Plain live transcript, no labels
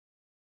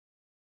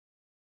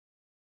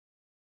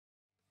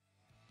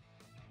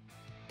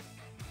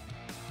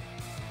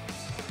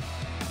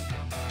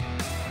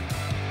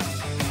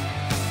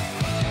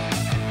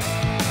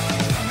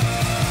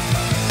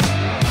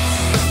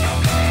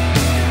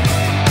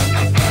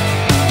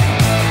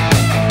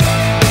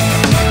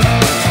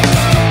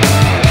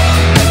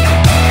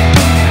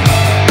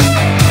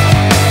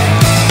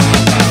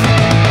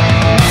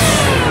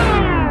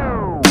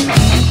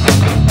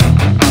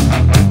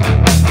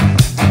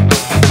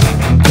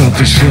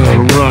the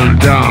sun run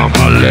down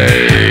my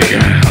leg.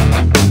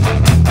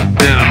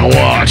 Then I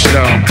watched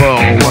them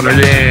both run it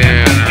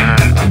in.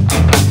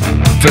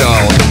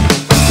 Felt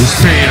this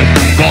pain in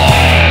my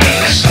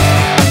balls.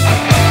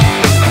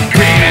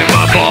 Pain in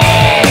my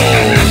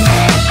balls.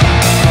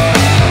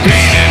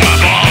 Pain in my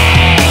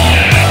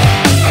balls.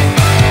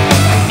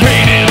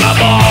 Pain in my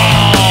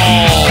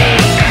balls.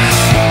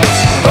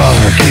 I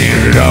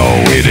can't know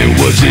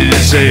what to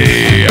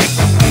say.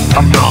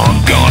 I'm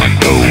not gonna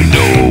go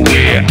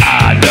nowhere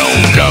I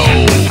don't go.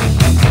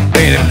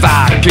 And if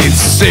I can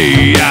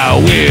say I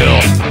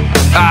will,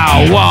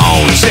 I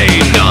won't say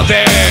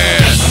nothing.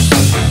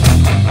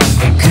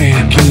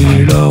 Can't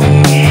get it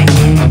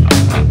on,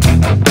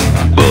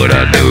 but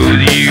I know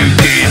that you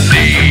can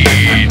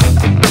need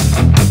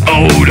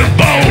all the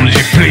balls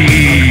you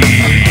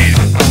please.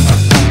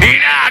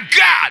 And I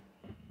got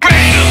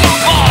pain in my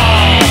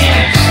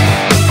balls.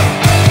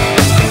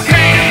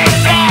 Pain in my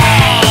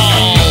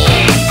balls.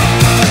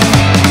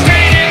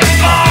 Pain in my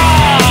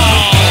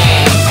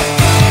balls.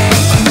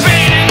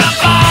 Pain in my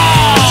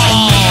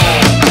balls.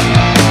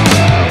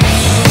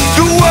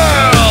 The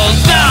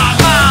world's not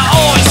my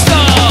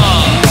oyster.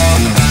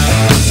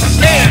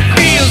 It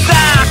feels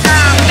like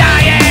I'm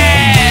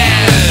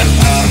dying.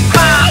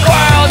 My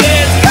world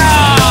is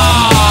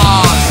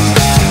gone.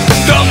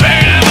 The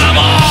pain in my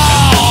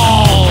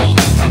balls.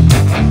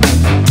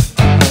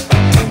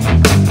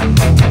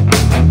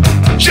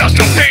 Just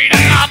a pain in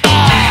my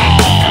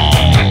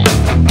balls.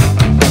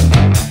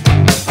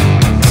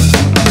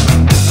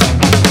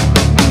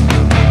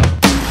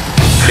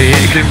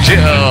 It can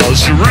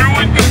just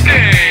ruin the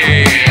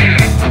day.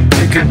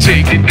 It can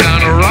take it down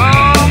the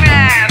wrong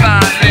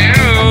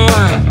avenue.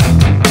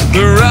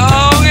 The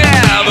wrong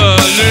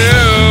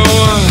avenue.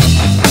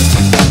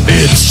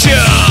 It's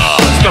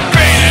just the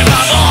pain in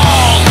my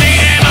balls.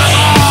 Pain in my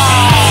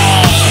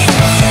balls.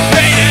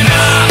 Pain in my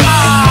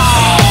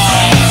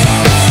balls.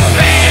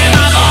 Pain in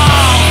my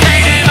balls.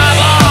 Pain in my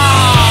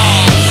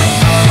balls.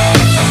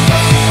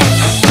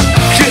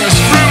 Just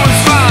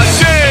ruins my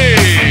day.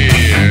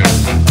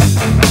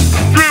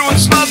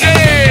 Ruins my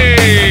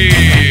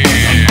day.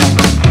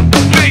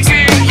 Makes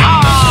it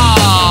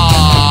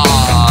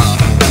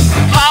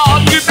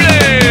hard to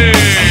play.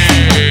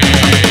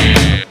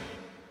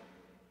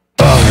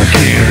 I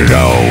can't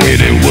know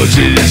what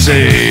to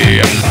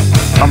say.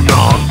 I'm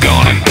not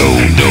gonna go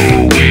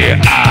nowhere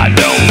I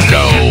don't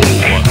go.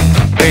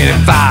 And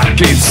if I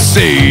can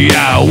say I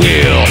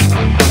will,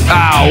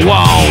 I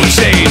won't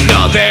say